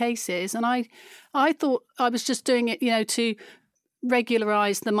of these cases, and I thought I was just doing it, to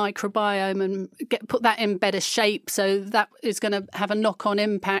regularise the microbiome and put that in better shape, so that is going to have a knock-on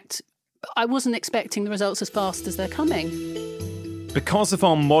impact. I wasn't expecting the results as fast as they're coming. Because of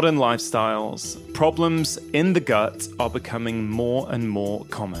our modern lifestyles, problems in the gut are becoming more and more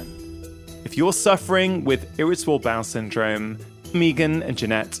common. If you're suffering with irritable bowel syndrome, Megan and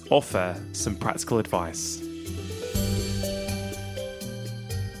Jeanette offer some practical advice.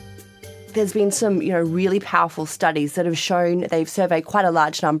 There's been some, really powerful studies that have shown, they've surveyed quite a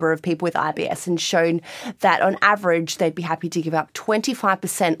large number of people with IBS and shown that on average they'd be happy to give up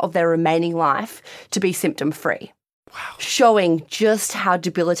 25% of their remaining life to be symptom-free. Wow. Showing just how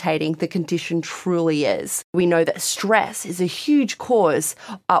debilitating the condition truly is. We know that stress is a huge cause,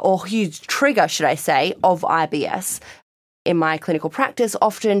 or huge trigger, should I say, of IBS. In my clinical practice,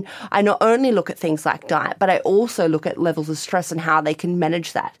 often I not only look at things like diet, but I also look at levels of stress and how they can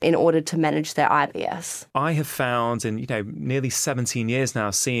manage that in order to manage their IBS. I have found in, nearly 17 years now,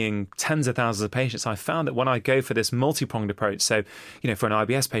 seeing tens of thousands of patients, I found that when I go for this multi-pronged approach, so, for an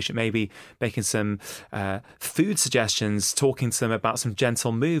IBS patient, maybe making some food suggestions, talking to them about some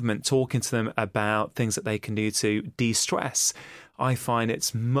gentle movement, talking to them about things that they can do to de-stress, I find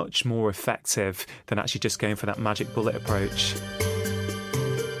it's much more effective than actually just going for that magic bullet approach.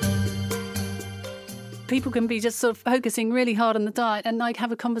 People can be just sort of focusing really hard on the diet and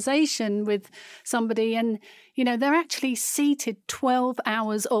have a conversation with somebody and, they're actually seated 12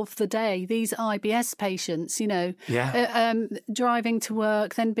 hours of the day, these IBS patients, driving to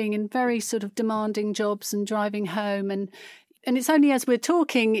work, then being in very sort of demanding jobs and driving home. And it's only as we're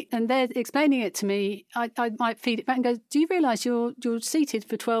talking and they're explaining it to me, I might feed it back and go, do you realise you're seated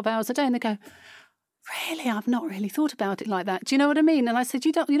for 12 hours a day? And they go, really, I've not really thought about it like that. Do you know what I mean? And I said,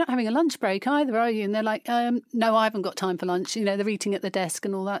 you're not having a lunch break either, are you? And they're like, no, I haven't got time for lunch. You know, they're eating at the desk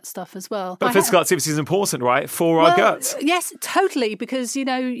and all that stuff as well. But physical activity is important, right, for our guts? Yes, totally, because, you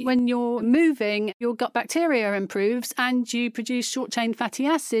know, when you're moving, your gut bacteria improves and you produce short-chain fatty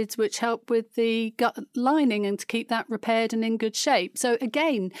acids, which help with the gut lining and to keep that repaired and in good shape. So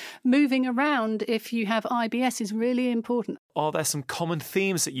again, moving around if you have IBS is really important. Are there some common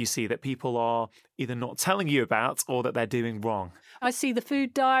themes that you see that people are either not telling you about or that they're doing wrong? I see the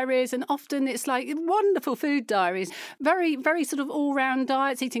food diaries, and often it's like wonderful food diaries, very, very sort of all-round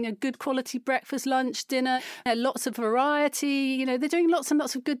diets, eating a good quality breakfast, lunch, dinner, lots of variety. You know, they're doing lots and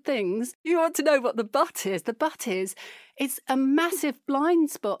lots of good things. You want to know what the but is? The but is, it's a massive blind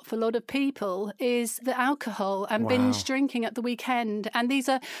spot for a lot of people is the alcohol and binge drinking at the weekend. And these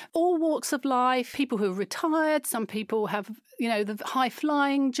are all walks of life, people who are retired, some people have, you know, the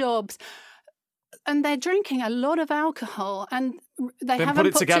high-flying jobs. And they're drinking a lot of alcohol and they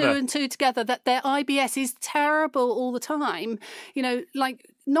haven't put two and two together, that their IBS is terrible all the time. You know, like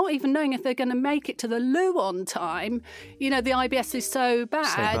not even knowing if they're going to make it to the loo on time. You know, the IBS is so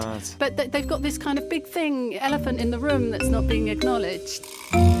bad. But they've got this kind of big thing, elephant in the room, that's not being acknowledged.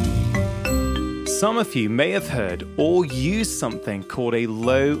 Some of you may have heard or used something called a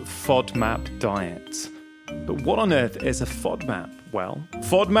low FODMAP diet. But what on earth is a FODMAP? Well,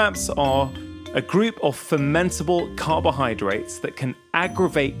 FODMAPs are a group of fermentable carbohydrates that can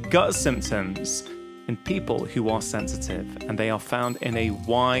aggravate gut symptoms in people who are sensitive, and they are found in a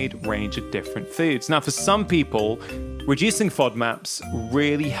wide range of different foods. Now, for some people, reducing FODMAPs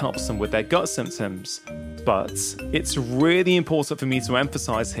really helps them with their gut symptoms, but it's really important for me to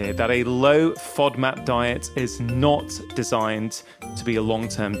emphasize here that a low FODMAP diet is not designed to be a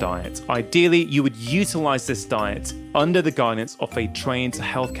long-term diet. Ideally, you would utilize this diet under the guidance of a trained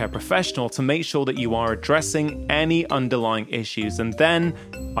healthcare professional to make sure that you are addressing any underlying issues, and then,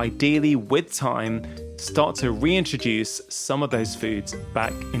 ideally, with time, start to reintroduce some of those foods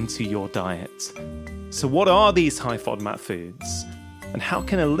back into your diet. So what are these high FODMAP foods? And how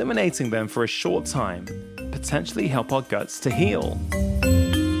can eliminating them for a short time potentially help our guts to heal?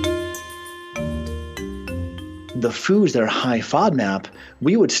 The foods that are high FODMAP,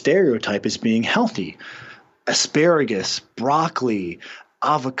 we would stereotype as being healthy. Asparagus, broccoli,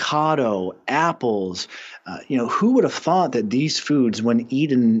 avocado, apples. Who would have thought that these foods, when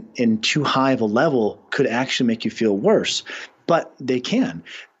eaten in too high of a level, could actually make you feel worse? But they can.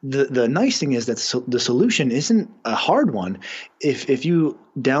 The nice thing is that the solution isn't a hard one. If you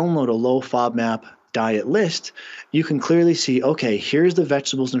download a low FODMAP diet list, you can clearly see, okay, here's the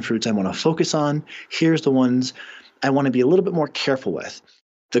vegetables and fruits I want to focus on. Here's the ones I want to be a little bit more careful with.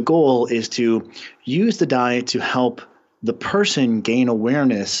 The goal is to use the diet to help the person gain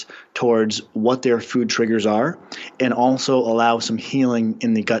awareness towards what their food triggers are and also allow some healing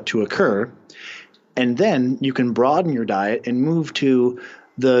in the gut to occur. And then you can broaden your diet and move to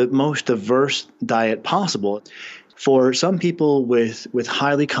the most diverse diet possible. For some people with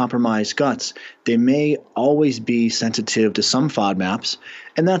highly compromised guts, they may always be sensitive to some FODMAPs,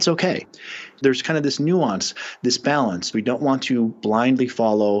 and that's okay. There's kind of this nuance, this balance. We don't want to blindly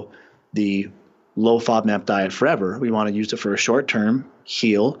follow the low FODMAP diet forever. We want to use it for a short term,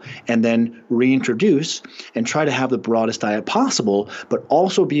 heal, and then reintroduce and try to have the broadest diet possible, but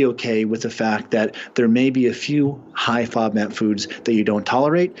also be okay with the fact that there may be a few high FODMAP foods that you don't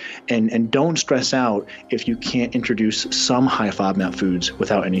tolerate, and don't stress out if you can't introduce some high FODMAP foods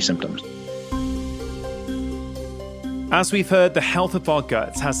without any symptoms. As we've heard, the health of our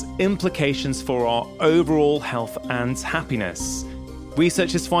guts has implications for our overall health and happiness.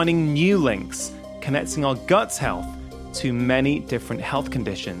 Research is finding new links connecting our gut's health to many different health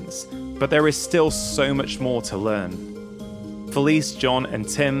conditions, but there is still so much more to learn. Felice, John, and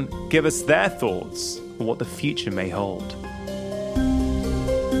Tim give us their thoughts on what the future may hold.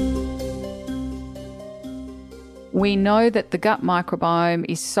 We know that the gut microbiome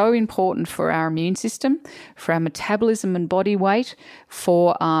is so important for our immune system, for our metabolism and body weight,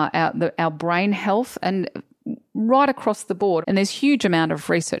 for our brain health, and right across the board. And there's a huge amount of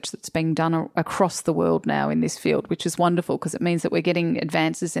research that's being done across the world now in this field, which is wonderful because it means that we're getting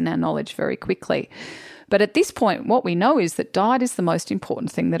advances in our knowledge very quickly. But at this point, what we know is that diet is the most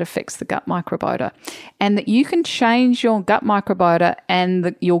important thing that affects the gut microbiota, and that you can change your gut microbiota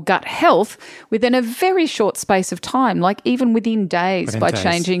and your gut health within a very short space of time, like even within days by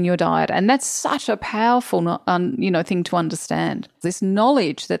changing your diet. And that's such a powerful thing to understand. This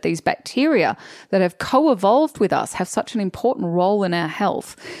knowledge that these bacteria that have co-evolved with us have such an important role in our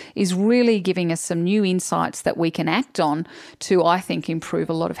health is really giving us some new insights that we can act on to, I think, improve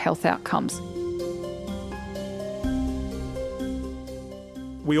a lot of health outcomes.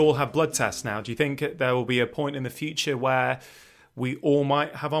 we all have blood tests now. Do you think there will be a point in the future where we all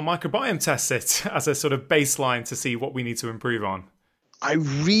might have our microbiome tested as a sort of baseline to see what we need to improve on? I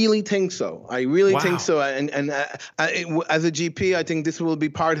really think so. Think so. And as a GP, I think this will be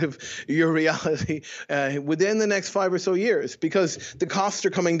part of your reality within the next 5 or so years, because the costs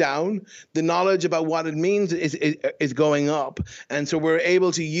are coming down. The knowledge about what it means is going up. And so we're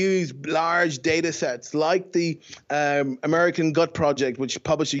able to use large data sets like the American Gut Project, which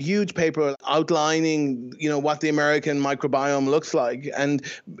published a huge paper outlining, what the American microbiome looks like. And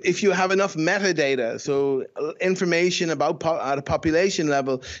if you have enough metadata, so information about at a population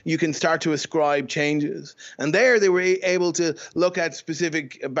level, you can start to ascribe changes. And there they were able to look at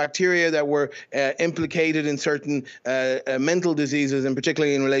specific bacteria that were implicated in certain mental diseases, and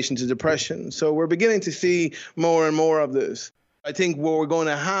particularly in relation to depression. So we're beginning to see more and more of this. I think what we're going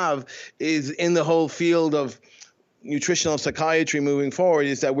to have is, in the whole field of nutritional psychiatry moving forward,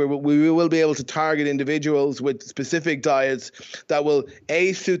 is that we will be able to target individuals with specific diets that will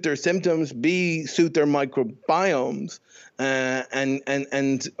A, suit their symptoms, B, suit their microbiomes,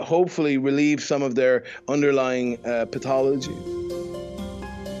 and hopefully relieve some of their underlying pathology.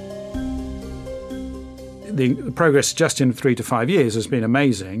 The progress just in 3 to 5 years has been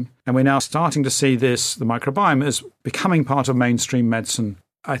amazing, and we're now starting to see the microbiome, as becoming part of mainstream medicine.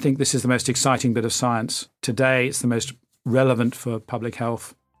 I think this is the most exciting bit of science today. It's the most relevant for public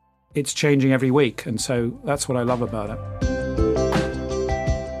health. It's changing every week, and so that's what I love about it.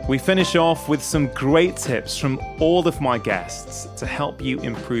 We finish off with some great tips from all of my guests to help you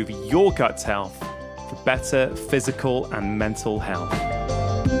improve your gut health for better physical and mental health.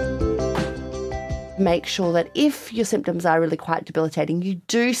 Make sure that if your symptoms are really quite debilitating, you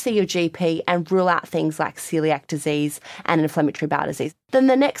do see your GP and rule out things like celiac disease and inflammatory bowel disease. Then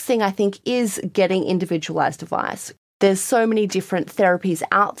the next thing, I think, is getting individualised advice. There's so many different therapies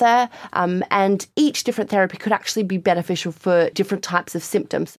out there, and each different therapy could actually be beneficial for different types of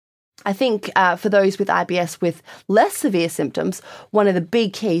symptoms. I think for those with IBS with less severe symptoms, one of the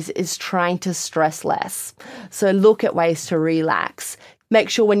big keys is trying to stress less. So look at ways to relax. Make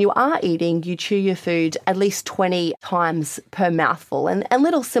sure when you are eating, you chew your food at least 20 times per mouthful, and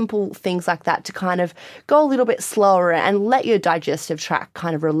little simple things like that to kind of go a little bit slower and let your digestive tract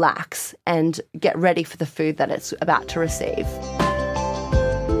kind of relax and get ready for the food that it's about to receive.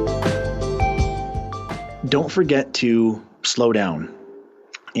 Don't forget to slow down.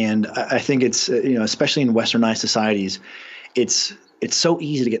 And I think it's, especially in westernized societies, it's so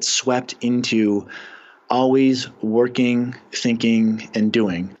easy to get swept into always working, thinking, and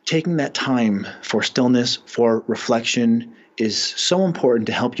doing. Taking that time for stillness, for reflection is so important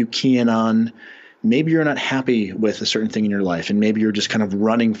to help you key in on maybe you're not happy with a certain thing in your life, and maybe you're just kind of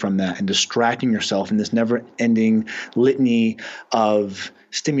running from that and distracting yourself in this never-ending litany of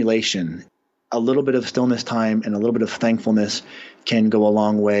stimulation. A little bit of stillness time and a little bit of thankfulness can go a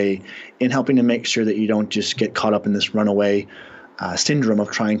long way in helping to make sure that you don't just get caught up in this runaway syndrome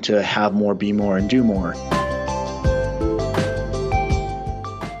of trying to have more, be more, and do more.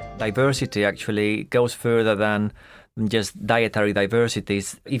 Diversity actually goes further than just dietary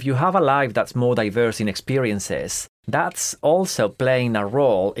diversities. If you have a life that's more diverse in experiences, that's also playing a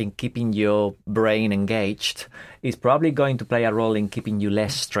role in keeping your brain engaged. It's probably going to play a role in keeping you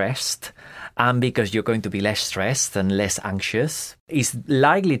less stressed. And because you're going to be less stressed and less anxious, it's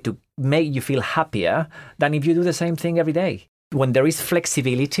likely to make you feel happier than if you do the same thing every day. When there is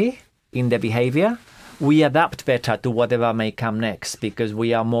flexibility in the behavior, we adapt better to whatever may come next because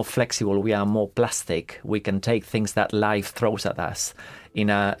we are more flexible, we are more plastic. We can take things that life throws at us in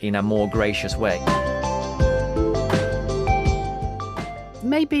a more gracious way.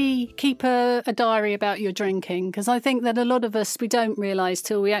 Maybe keep a diary about your drinking, because I think that a lot of us, we don't realise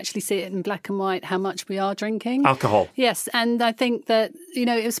till we actually see it in black and white how much we are drinking. Alcohol. Yes, and I think that,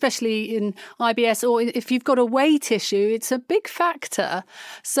 especially in IBS or if you've got a weight issue, it's a big factor.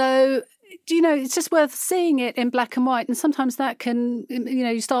 So, it's just worth seeing it in black and white. And sometimes that can,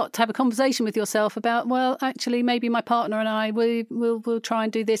 you start to have a conversation with yourself about, well, actually, maybe my partner and I, we'll try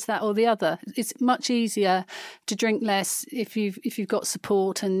and do this, that or the other. It's much easier to drink less if you've got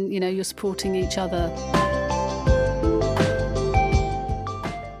support and, you're supporting each other.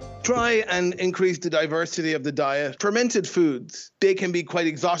 Try and increase the diversity of the diet. Fermented foods, they can be quite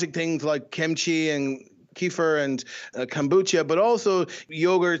exotic things like kimchi and kefir and kombucha, but also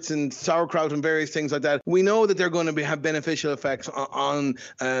yogurts and sauerkraut and various things like that. We know that they're going to have beneficial effects on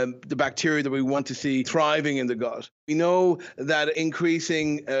the bacteria that we want to see thriving in the gut. We know that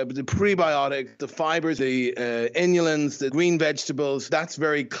increasing the prebiotics, the fibers, the inulins, the green vegetables, that's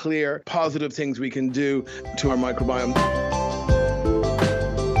very clear positive things we can do to our microbiome.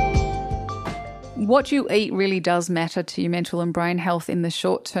 what you eat really does matter to your mental and brain health in the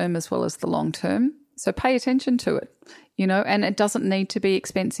short term as well as the long term. So pay attention to it, and it doesn't need to be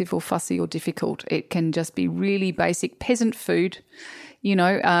expensive or fussy or difficult. It can just be really basic peasant food,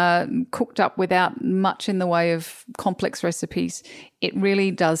 cooked up without much in the way of complex recipes. It really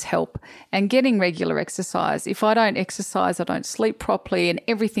does help. And getting regular exercise. If I don't exercise, I don't sleep properly and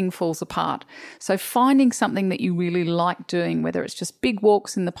everything falls apart. So finding something that you really like doing, whether it's just big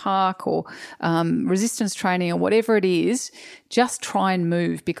walks in the park or resistance training or whatever it is, just try and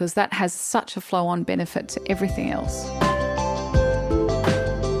move, because that has such a flow-on benefit to everything else.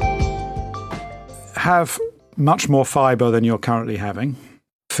 Have much more fibre than you're currently having.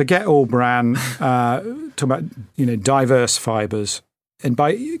 Forget all bran, talk about, diverse fibres. And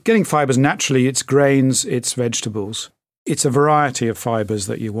by getting fibres naturally, it's grains, it's vegetables. It's a variety of fibres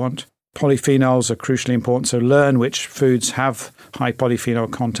that you want. Polyphenols are crucially important, so learn which foods have high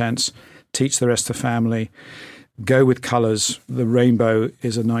polyphenol contents, teach the rest of the family. Go with colours. The rainbow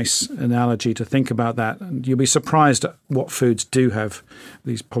is a nice analogy to think about that. And you'll be surprised at what foods do have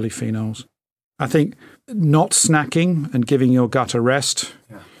these polyphenols. I think not snacking and giving your gut a rest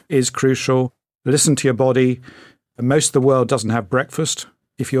is crucial. Listen to your body. Most of the world doesn't have breakfast.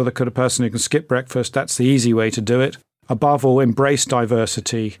 If you're the kind of person who can skip breakfast, that's the easy way to do it. Above all, embrace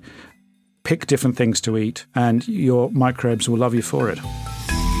diversity. Pick different things to eat, and your microbes will love you for it.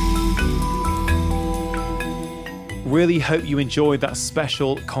 Really hope you enjoyed that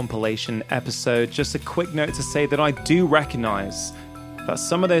special compilation episode. Just a quick note to say that I do recognise that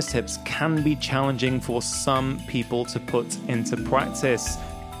some of those tips can be challenging for some people to put into practice.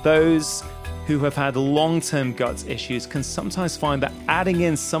 Those who have had long-term gut issues can sometimes find that adding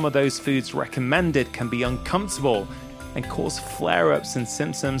in some of those foods recommended can be uncomfortable and cause flare-ups and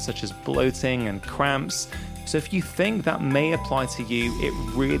symptoms such as bloating and cramps. So if you think that may apply to you, it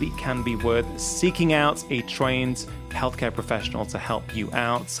really can be worth seeking out a trained healthcare professional to help you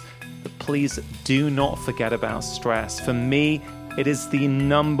out. But please do not forget about stress. For me, it is the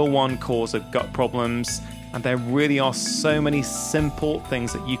number one cause of gut problems, and there really are so many simple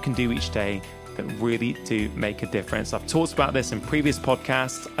things that you can do each day that really do make a difference. I've talked about this in previous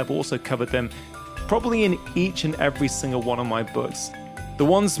podcasts. I've also covered them probably in each and every single one of my books. The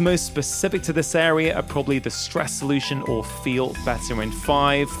ones most specific to this area are probably the Stress Solution or Feel Better in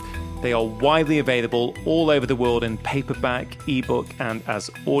 5. They are widely available all over the world in paperback, ebook, and as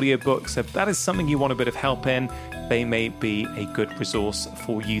audiobooks. So if that is something you want a bit of help in, they may be a good resource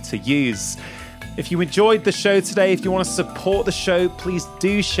for you to use. If you enjoyed the show today, if you want to support the show, please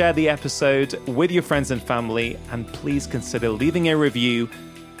do share the episode with your friends and family, and please consider leaving a review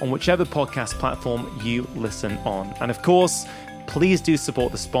on whichever podcast platform you listen on. And of course, please do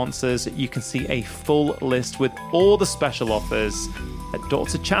support the sponsors. You can see a full list with all the special offers at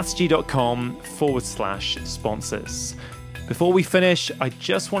drchatterjee.com/sponsors. Before we finish, I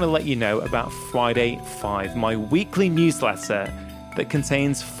just want to let you know about Friday 5, my weekly newsletter that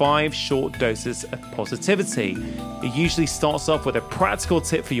contains 5 short doses of positivity. It usually starts off with a practical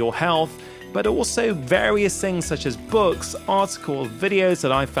tip for your health, but also various things such as books, articles, videos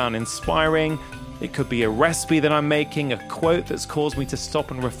that I found inspiring. It could be a recipe that I'm making, a quote that's caused me to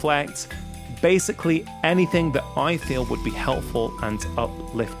stop and reflect. Basically anything that I feel would be helpful and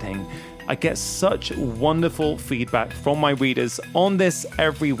uplifting. I get such wonderful feedback from my readers on this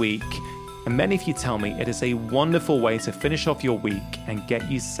every week, and many of you tell me it is a wonderful way to finish off your week and get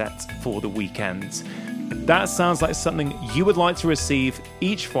you set for the weekend. If that sounds like something you would like to receive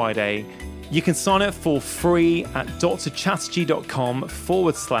each Friday, you can sign up for free at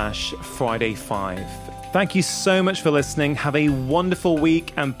drchatterjee.com/Friday5. Thank you so much for listening. Have a wonderful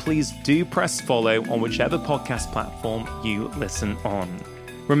week, and please do press follow on whichever podcast platform you listen on.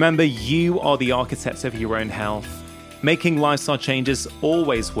 Remember, you are the architect of your own health. Making lifestyle changes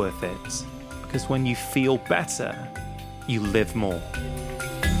always worth it, because when you feel better, you live more.